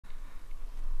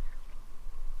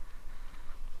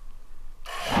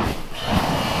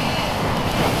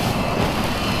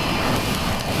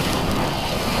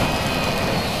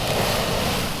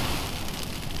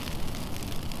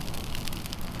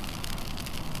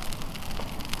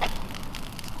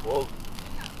Whoa.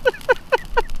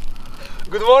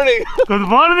 Good morning. Good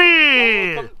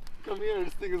morning. Come here,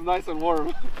 this thing is nice and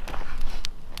warm.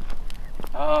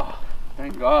 Oh,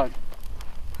 thank God.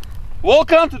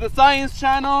 Welcome to the Science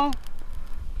Channel,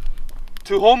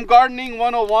 to Home Gardening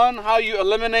 101, how you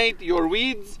eliminate your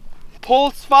weeds.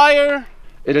 Pulse fire.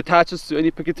 It attaches to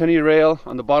any Picatinny rail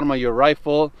on the bottom of your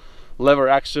rifle, lever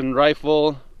action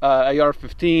rifle,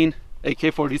 AR-15,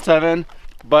 AK-47.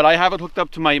 But I have it hooked up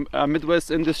to my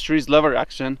Midwest Industries lever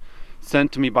action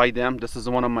sent to me by them. This is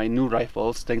one of my new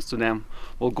rifles, thanks to them.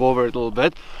 We'll go over it a little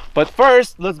bit. But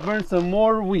first, let's burn some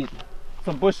more weed,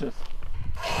 some bushes.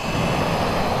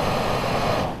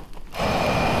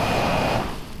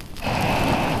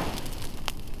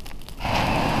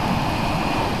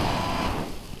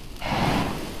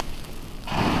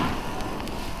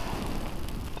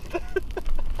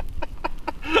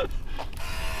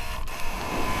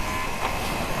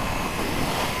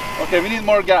 Okay, we need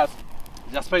more gas.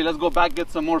 Jasper, let's go back,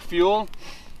 get some more fuel,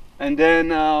 and then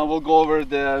we'll go over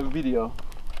the video.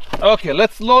 Okay,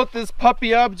 let's load this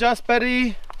puppy up,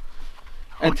 Jasper,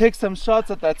 and take some shots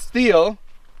at that steel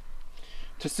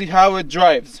to see how it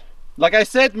drives. Like I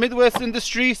said, Midwest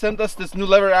Industry sent us this new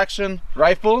lever action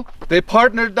rifle. They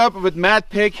partnered up with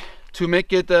Madpig to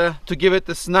make it, to give it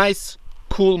this nice,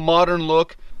 cool, modern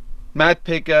look.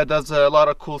 Madpig does a lot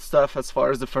of cool stuff as far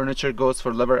as the furniture goes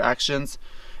for lever actions.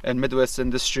 And Midwest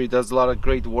Industry does a lot of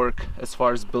great work as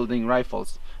far as building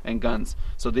rifles and guns.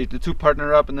 So the two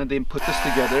partner up and then they put this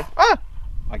together.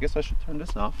 I guess I should turn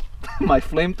this off. My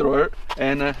flamethrower.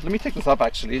 And let me take this off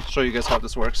actually, show you guys how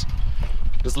this works.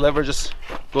 This lever just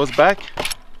goes back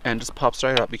and just pops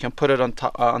right up. You can put it on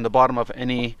top, on the bottom of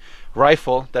any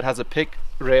rifle that has a pick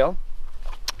rail.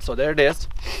 So there it is.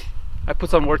 I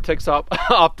put some Vortex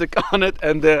optic on it,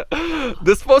 and this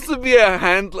is supposed to be a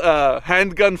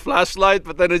handgun flashlight,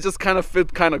 but then it just kind of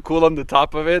fit kind of cool on the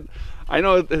top of it. I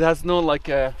know it has no like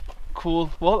a cool,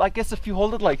 well, I guess if you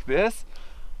hold it like this,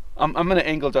 I'm gonna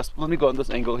angle, just let me go on this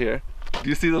angle here. Do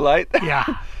you see the light?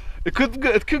 Yeah. It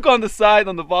could go on the side,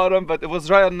 on the bottom, but it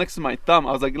was right next to my thumb.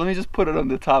 I was like, let me just put it on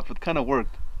the top. It kind of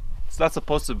worked. It's not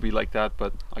supposed to be like that,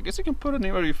 but I guess you can put it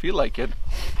anywhere you feel like it.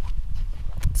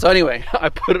 So anyway, I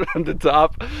put it on the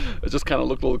top. It just kind of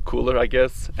looked a little cooler, I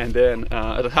guess. And then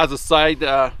it has a side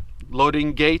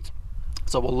loading gate.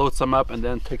 So we'll load some up and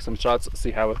then take some shots,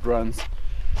 see how it runs.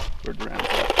 Where it runs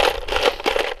up.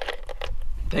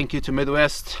 Thank you to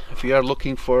Midwest. If you are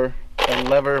looking for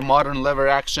a modern lever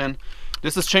action.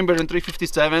 This is chambered in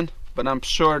 357, but I'm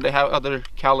sure they have other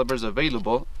calibers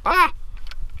available. My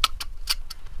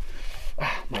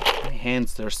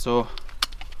hands, they're so...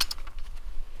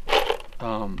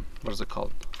 what is it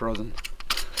called? Frozen.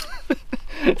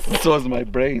 So is my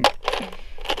brain.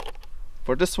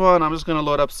 For this one, I'm just gonna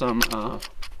load up some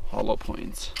hollow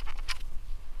points.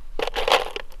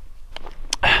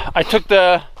 I took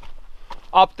the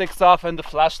optics off and the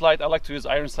flashlight. I like to use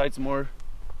iron sights more.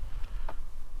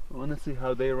 I wanna see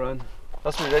how they run.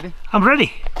 That's me, ready? I'm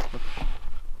ready.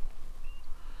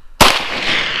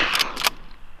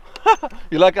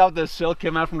 You like how the shell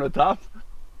came out from the top?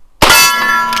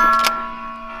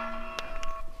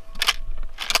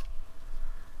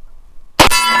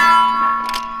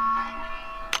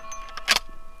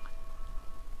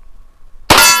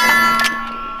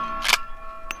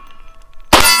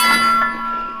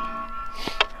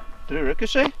 Did it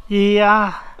ricochet?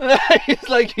 Yeah. He's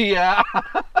like, yeah.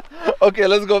 Okay,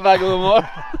 let's go back a little more.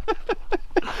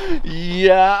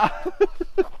 Yeah.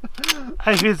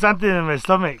 I feel something in my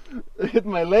stomach. It hit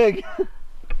my leg.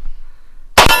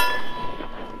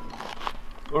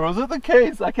 Or was it the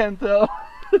case? I can't tell.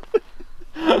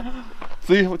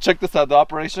 See, check this out, the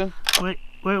operation. Wait.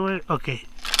 Okay.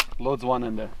 Loads one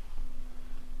in there.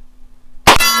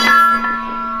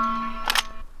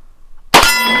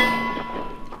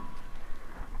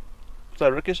 Is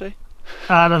that ricochet?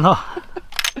 I don't know.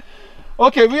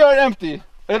 Okay, we are empty.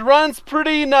 It runs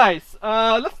pretty nice.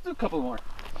 Let's do a couple more.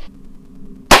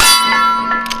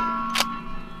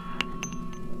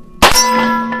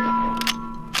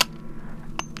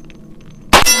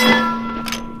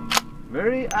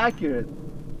 Very accurate.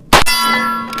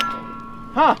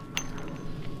 Huh.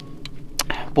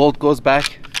 Bolt goes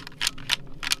back.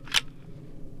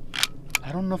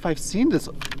 I don't know if I've seen this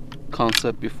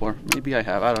concept before. Maybe I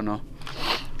have, I don't know.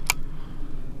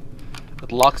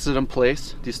 It locks it in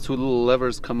place. These two little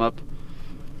levers come up.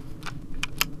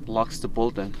 Locks the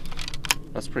bolt in.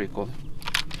 That's pretty cool.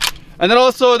 And then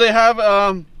also they have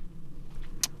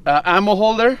ammo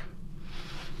holder.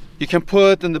 You can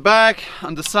put in the back,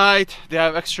 on the side. They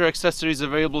have extra accessories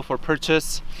available for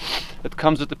purchase. It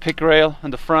comes with the pick rail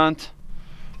in the front.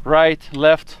 right,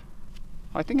 left.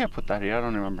 I think I put that here, I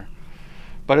don't remember.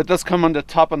 But it does come on the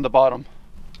top and the bottom.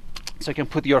 So you can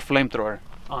put your flamethrower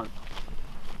on.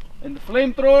 And the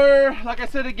flamethrower, like I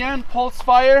said again, Pulse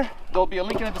Fire. There'll be a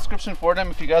link in the description for them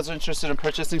if you guys are interested in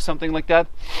purchasing something like that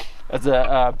as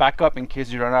a backup in case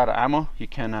you run out of ammo. You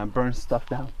can burn stuff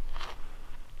down.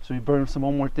 So we burn some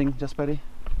one more thing, just Betty.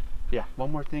 Yeah,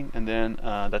 one more thing, and then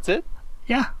that's it.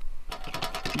 Yeah.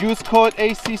 Use code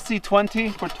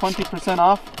ACC20 for 20%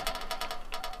 off.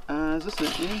 Is this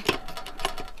it? Yeah.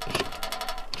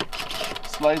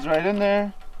 Slides right in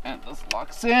there, and this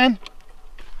locks in.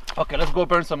 Okay, let's go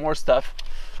burn some more stuff.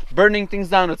 Burning things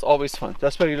down, it's always fun.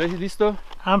 Just Betty, listo?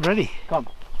 I'm ready. Come.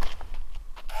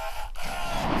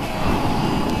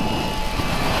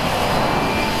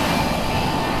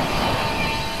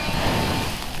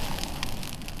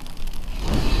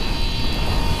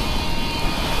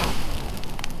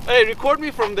 Hey, record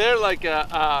me from there, like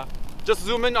just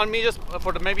zoom in on me just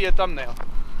for maybe a thumbnail.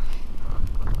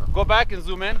 Go back and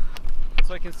zoom in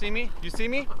so I can see me. You see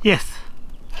me? Yes.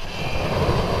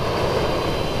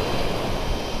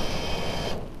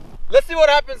 Let's see what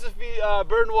happens if we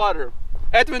burn water.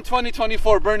 Edwin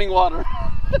 2024 burning water.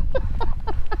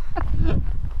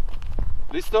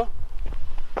 Listo?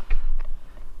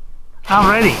 I'm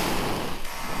ready.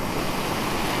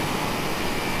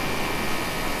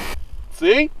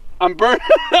 See? I'm burning.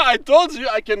 I told you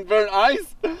I can burn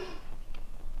ice.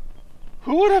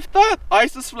 Who would have thought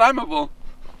ice is flammable?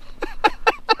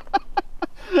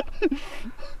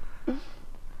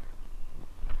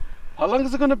 How long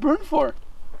is it gonna burn for?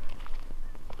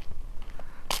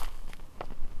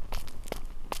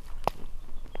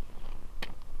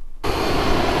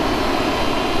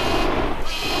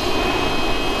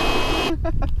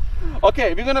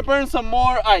 Okay, we're gonna burn some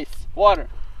more ice, water.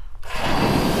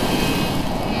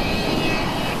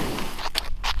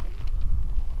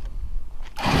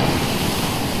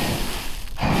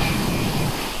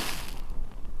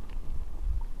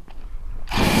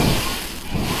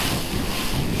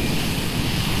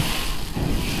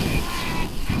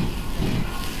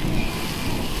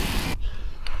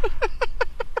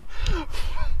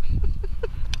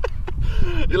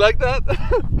 You like that?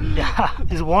 Yeah,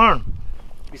 it's warm.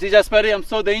 You see, Jasperi, I'm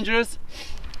so dangerous.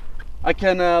 I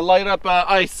can light up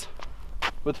ice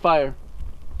with fire.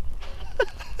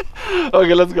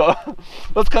 Okay, let's go.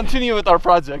 Let's continue with our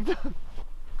project.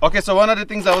 Okay, so one of the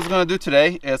things I was gonna do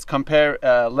today is compare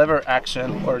lever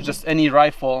action or just any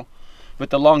rifle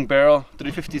with the long barrel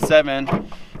 357,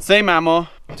 same ammo,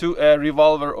 to a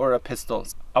revolver or a pistol.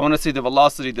 I want to see the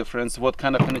velocity difference, what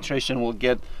kind of penetration we'll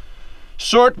get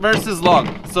short versus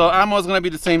long. So ammo is going to be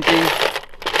the same thing.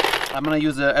 I'm going to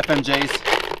use the FMJs.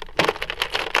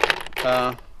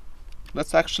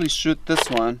 Let's actually shoot this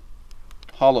one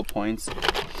hollow points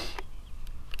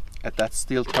at that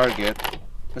steel target.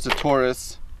 It's a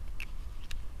Taurus.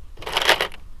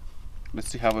 Let's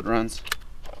see how it runs.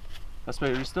 That's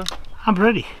where you're still? I'm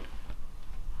ready.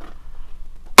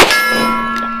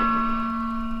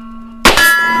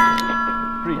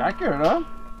 Pretty accurate, huh?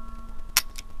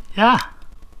 Yeah.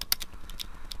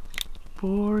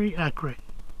 Very accurate.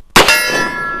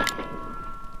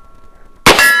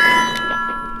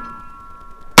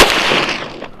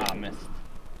 Ah, missed.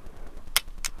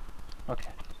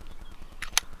 Okay.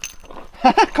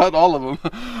 Cut all of them.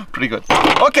 Pretty good.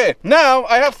 Okay, now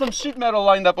I have some sheet metal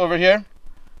lined up over here.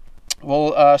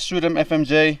 We'll shoot them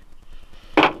FMJ.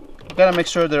 Gotta make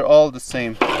sure they're all the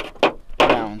same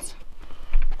rounds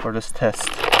for this test.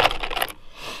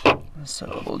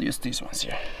 So we'll use these ones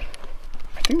here.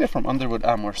 I think they're from Underwood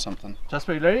Ammo or something.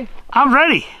 Jasper, you ready? I'm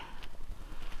ready.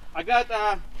 I got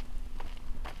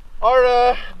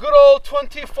our good old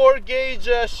 24 gauge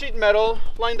sheet metal,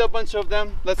 lined up a bunch of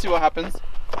them. Let's see what happens.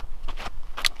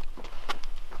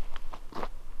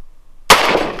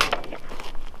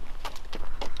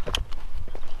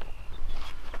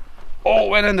 Oh,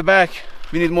 went in the back.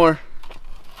 We need more.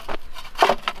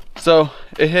 So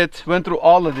it went through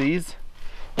all of these.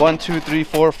 1, 2, 3,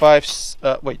 4, 5,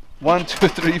 1, 2,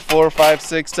 3, 4, 5,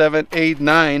 6, 7, 8,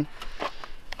 9.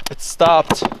 It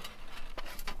stopped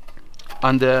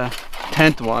on the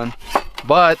 10th one,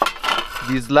 but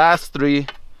these last 3,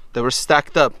 they were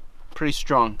stacked up pretty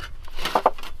strong.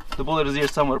 The bullet is here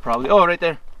somewhere probably. Oh, right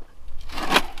there.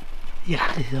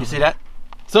 Yeah. You see that?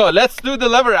 So let's do the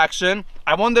lever action.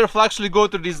 I wonder if I'll actually go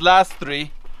through these last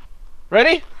 3.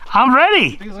 Ready? I'm ready.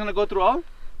 You think it's gonna go through all?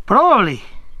 Probably.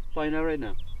 Find out right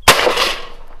now.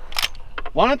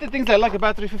 One of the things I like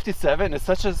about 357 is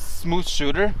such a smooth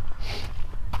shooter.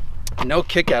 No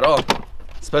kick at all,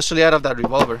 especially out of that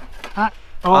revolver.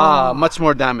 Oh. Much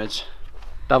more damage.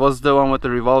 That was the one with the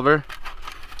revolver.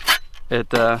 it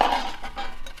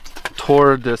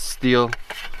tore the steel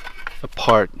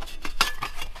apart.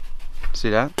 See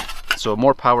that? So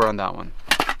more power on that one.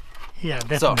 Yeah,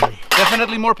 definitely. So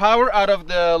definitely more power out of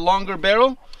the longer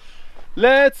barrel.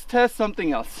 Let's test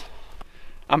something else.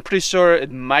 I'm pretty sure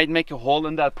it might make a hole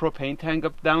in that propane tank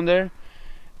up down there,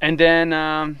 and then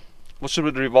we'll shoot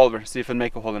with the revolver, see if it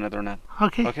make a hole in it or not.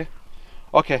 Okay. Okay.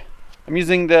 Okay. I'm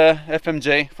using the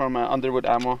FMJ from Underwood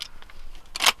Ammo.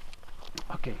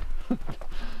 Okay.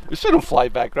 It shouldn't fly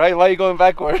back, right? Why are you going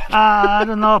backward? I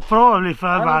don't know. Probably fell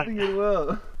I back. don't think it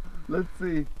will. Let's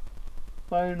see.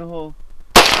 Fire in the hole.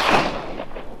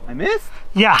 I missed?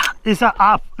 Yeah, it's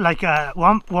up like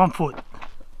 1 foot.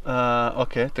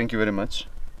 Okay, thank you very much.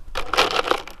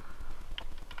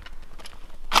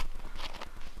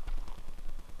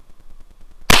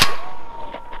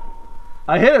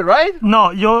 I hit it, right?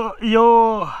 No, you.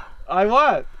 I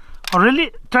what? Oh,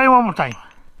 really? Try one more time.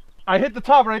 I hit the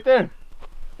top right there.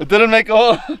 It didn't make a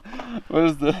hole.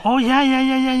 Where's the... Oh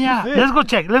yeah. Let's go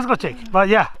check. But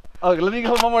yeah. Okay, let me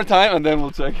go one more time and then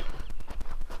we'll check.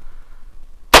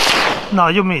 No,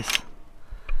 you missed.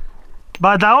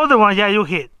 But the other one, yeah, you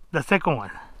hit. The second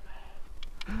one.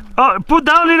 Oh, put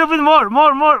down a little bit more.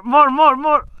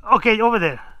 More. Okay, over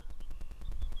there.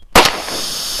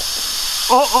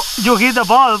 Oh, you hit the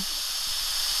bulb.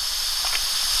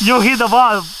 You hit the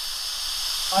bulb.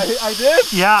 I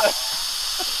did? Yeah.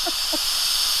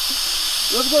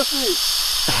 Let's go see.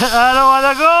 I don't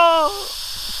wanna go.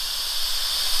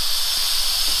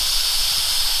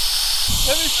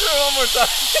 Let me shoot it one more time.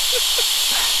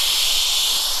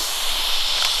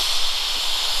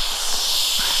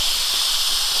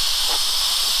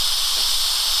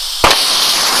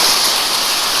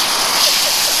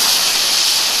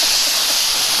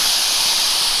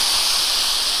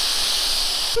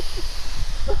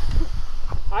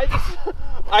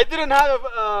 I didn't have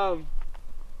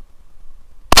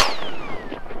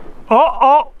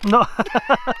Oh no.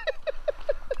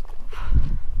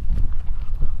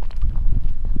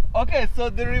 Okay, so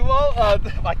the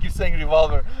I keep saying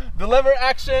revolver. The lever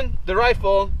action, the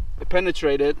rifle, it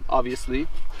penetrated, obviously.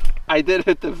 I did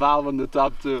hit the valve on the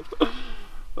top too.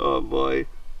 Oh boy.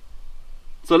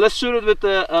 So let's shoot it with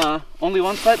the only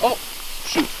one side. Oh,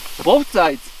 shoot, both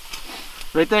sides,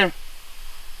 right there.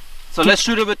 So let's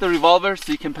shoot it with the revolver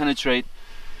so you can penetrate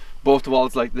both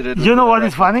walls like they did. You know what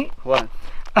is funny? What?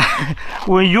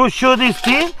 When you shoot this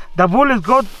thing, the bullets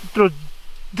go through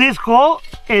this hole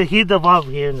and hit the valve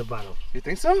here in the bottom. You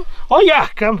think so? Oh yeah,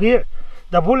 come here.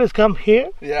 The bullets come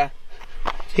here Yeah.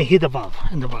 and hit the valve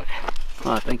in the bottom.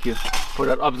 Ah, thank you for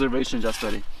that observation, Just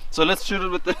Ready. So let's shoot it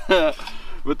with the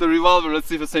with the revolver. Let's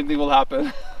see if the same thing will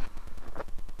happen.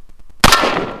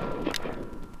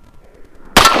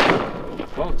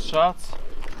 Both shots,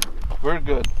 we're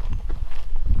good.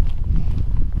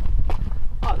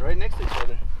 Oh, they're right next to each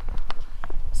other.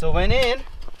 So went in.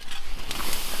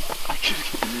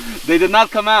 They did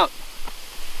not come out.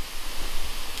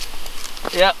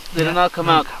 Yeah, they did not come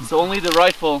out. So only the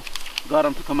rifle got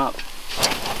them to come out.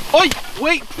 Oi!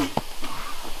 Wait!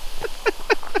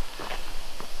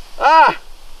 Ah!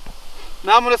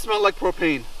 Now I'm gonna smell like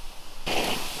propane.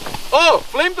 Oh!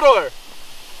 Flamethrower!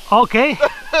 Okay.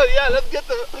 Yeah, let's get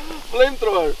the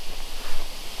flamethrower.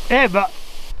 Hey, but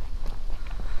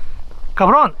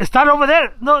cabron, start over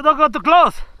there. No, don't go too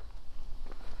close.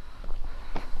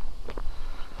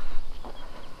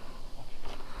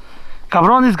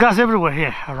 Cabron, there's gas everywhere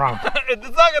here around.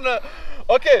 It's not gonna.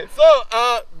 Okay, so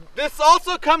this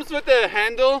also comes with a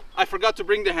handle. I forgot to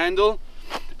bring the handle.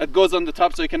 It goes on the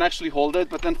top so you can actually hold it.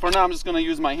 But then for now, I'm just gonna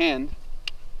use my hand.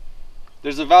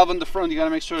 There's a valve on the front. You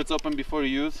gotta make sure it's open before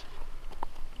you use.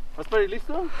 ¿Estás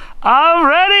listo? I'm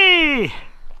ready.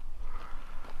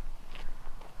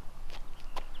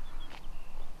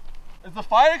 Is the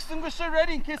fire extinguisher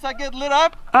ready in case I get lit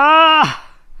up?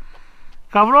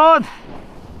 Cabron.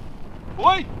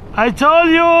 Oi! I told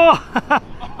you.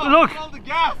 Look, all the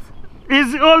gas.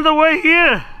 it's all the way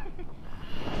here.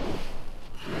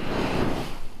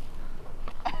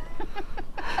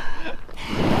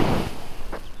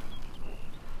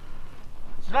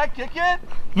 Should I kick it?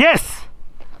 Yes.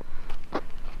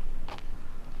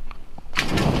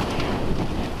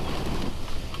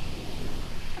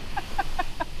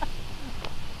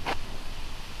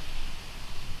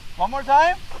 One more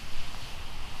time?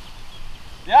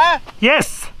 Yeah?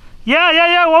 Yes.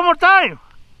 Yeah. One more time.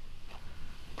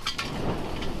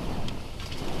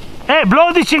 Hey,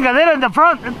 blow the chingadera in the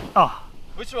front. Oh.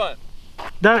 Which one?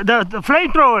 The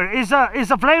flamethrower is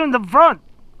a flame in the front.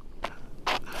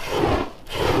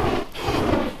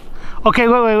 Okay,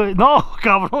 wait. No,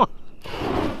 cabrón.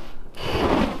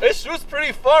 It shoots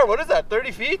pretty far. What is that,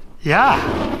 30 feet?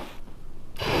 Yeah.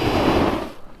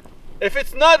 If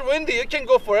it's not windy, it can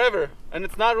go forever. And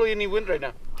it's not really any wind right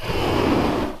now.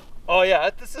 Oh yeah,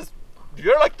 this is...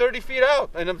 You're like 30 feet out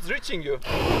and I'm reaching you.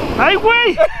 Hey,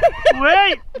 wait!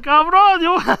 Wait! Cabrón!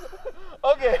 You,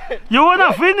 Okay. you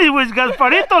wanna finish with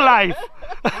Gasparito life?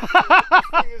 This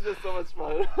thing is just so much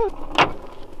fun.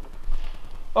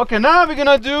 Okay, now we're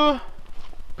gonna do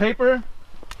paper.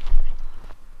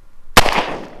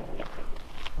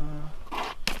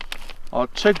 I'll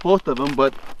check both of them,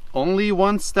 but only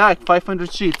one stack,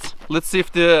 500 sheets. Let's see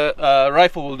if the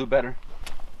rifle will do better.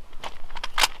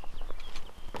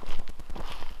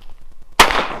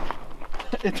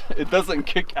 It doesn't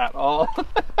kick at all.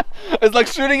 It's like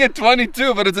shooting at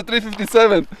 22, but it's a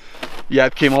 357. Yeah,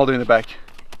 it came all the way in the back.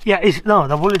 Yeah, it's no,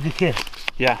 the bullet is here.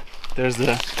 Yeah, there's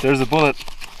a bullet.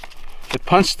 It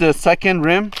punched the second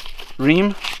ream,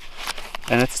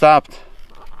 and it stopped.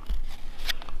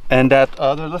 And that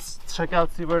other, let's check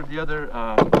out, see where the other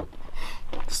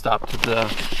stopped, the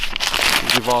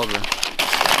revolver.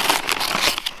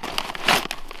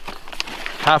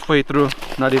 Halfway through,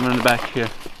 not even in the back here.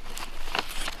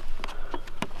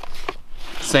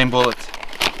 Same bullet.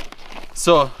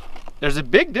 So there's a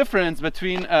big difference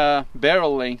between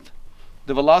barrel length.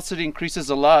 The velocity increases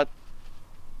a lot.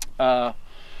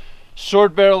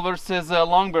 Short barrel versus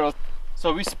long barrel.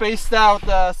 So we spaced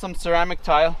out some ceramic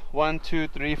tile. 1, 2,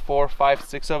 3, 4, 5,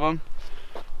 6 of them.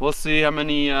 We'll see how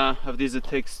many of these it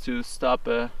takes to stop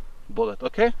a bullet.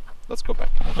 Okay, let's go back.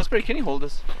 Jasper, can you hold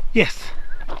this? Yes.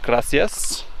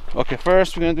 Gracias. Okay,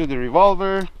 first we're gonna do the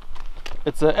revolver.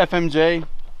 It's a FMJ.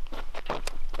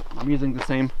 I'm using the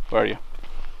same. Where are you?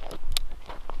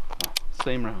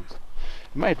 Same rounds.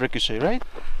 It might ricochet, right?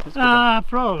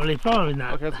 Probably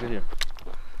not. Okay, let's go here.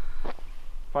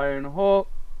 Fire in the hole.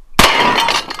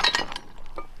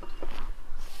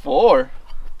 4.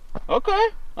 Okay,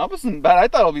 that wasn't bad. I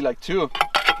thought it would be like 2.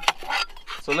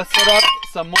 So let's set up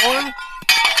some more.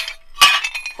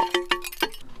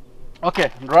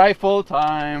 Okay, rifle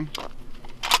time.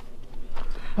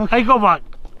 Okay. I go back.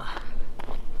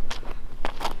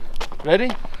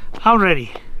 Ready? I'm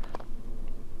ready.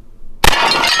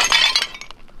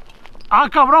 Ah,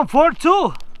 cabrón,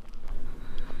 4-2.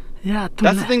 Yeah,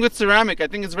 that's the thing with ceramic. I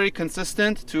think it's very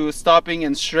consistent to stopping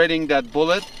and shredding that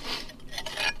bullet.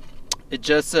 It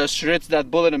just shreds that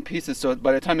bullet in pieces, so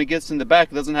by the time it gets in the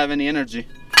back, it doesn't have any energy.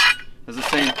 It's the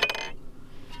same.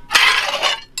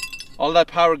 All that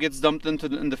power gets dumped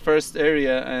in the first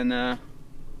area and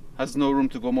has no room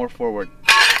to go more forward.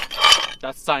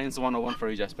 That's science 101 for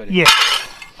you, Jasper. Yes.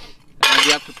 And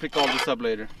you have to pick all this up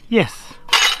later. Yes.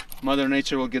 Mother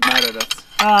Nature will get mad at us.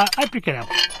 I pick it up.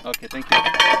 Okay, thank you.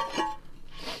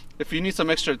 If you need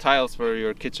some extra tiles for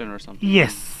your kitchen or something.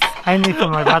 Yes, I need for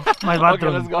my bathroom. Okay,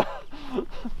 let's go.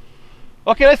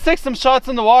 Okay, let's take some shots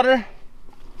in the water.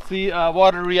 See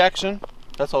water reaction.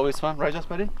 That's always fun, right,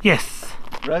 Jasper? Yes.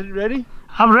 Ready?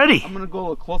 I'm ready. I'm gonna go a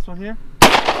little close one here.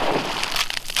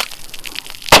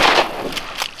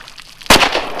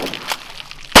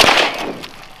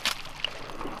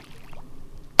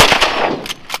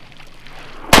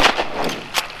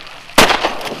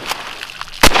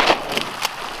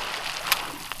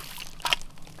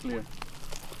 Clear.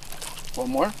 One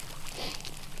more.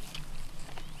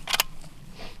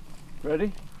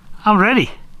 Ready? I'm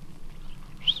ready.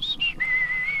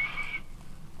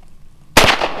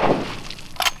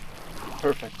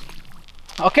 Perfect.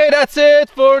 Okay, that's it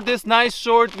for this nice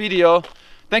short video.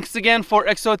 Thanks again for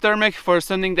Exothermic for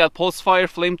sending that Pulsefire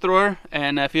flamethrower.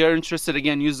 And if you're interested,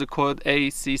 again, use the code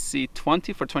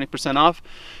ACC20 for 20% off.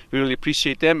 We really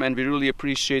appreciate them, and we really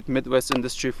appreciate Midwest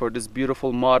Industry for this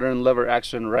beautiful modern lever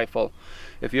action rifle.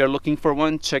 If you're looking for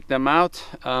one, check them out.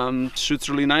 Shoots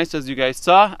really nice, as you guys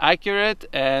saw, accurate,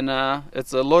 and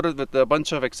it's loaded with a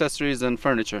bunch of accessories and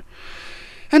furniture.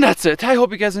 And that's it. I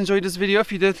hope you guys enjoyed this video.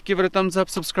 If you did, give it a thumbs up,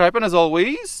 subscribe, and as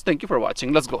always, thank you for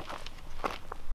watching. Let's go.